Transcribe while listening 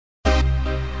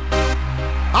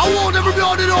I want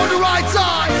everybody on the right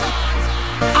side.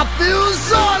 I feel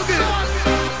so good.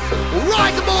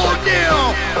 Right about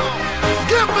now.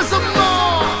 Give me some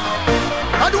more.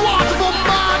 And water for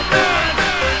my man.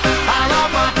 I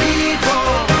love my people.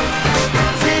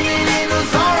 Singing in the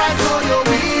sunrise for your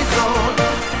reason.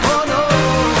 Oh no.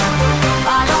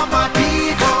 I love my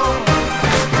people.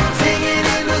 Singing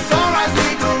in the sunrise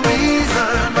with a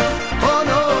reason. Oh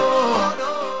no.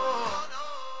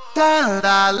 Da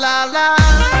la la la.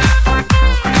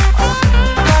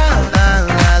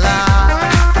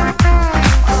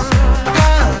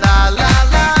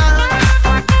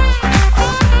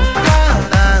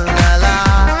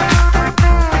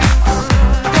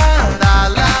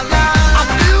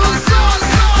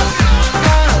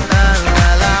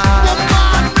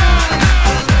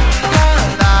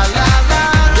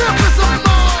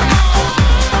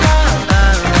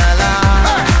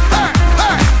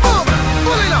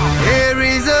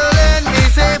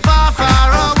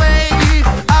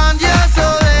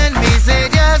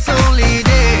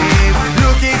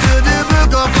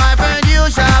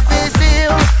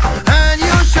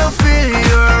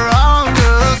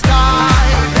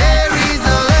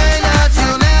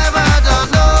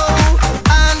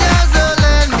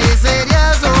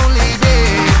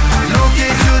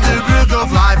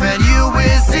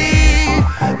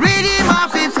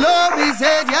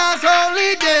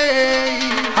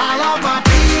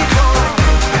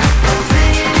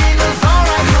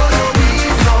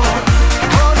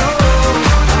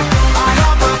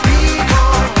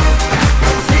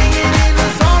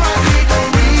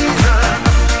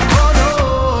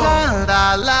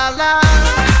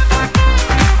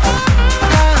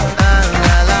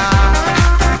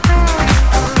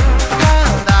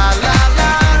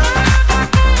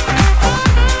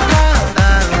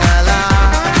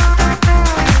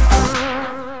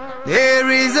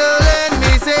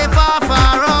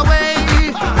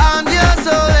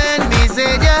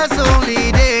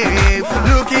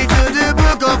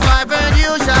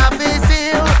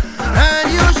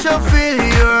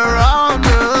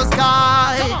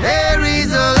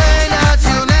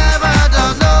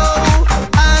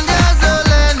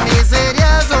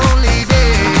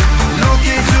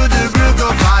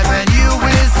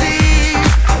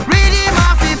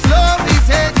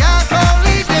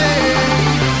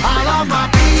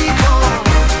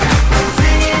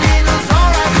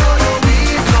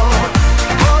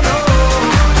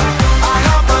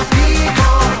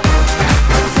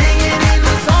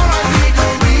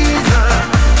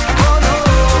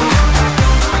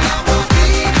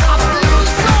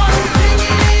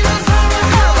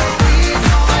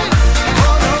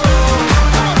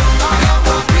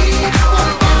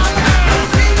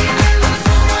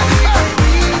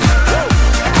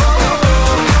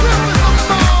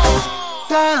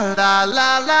 La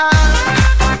la la.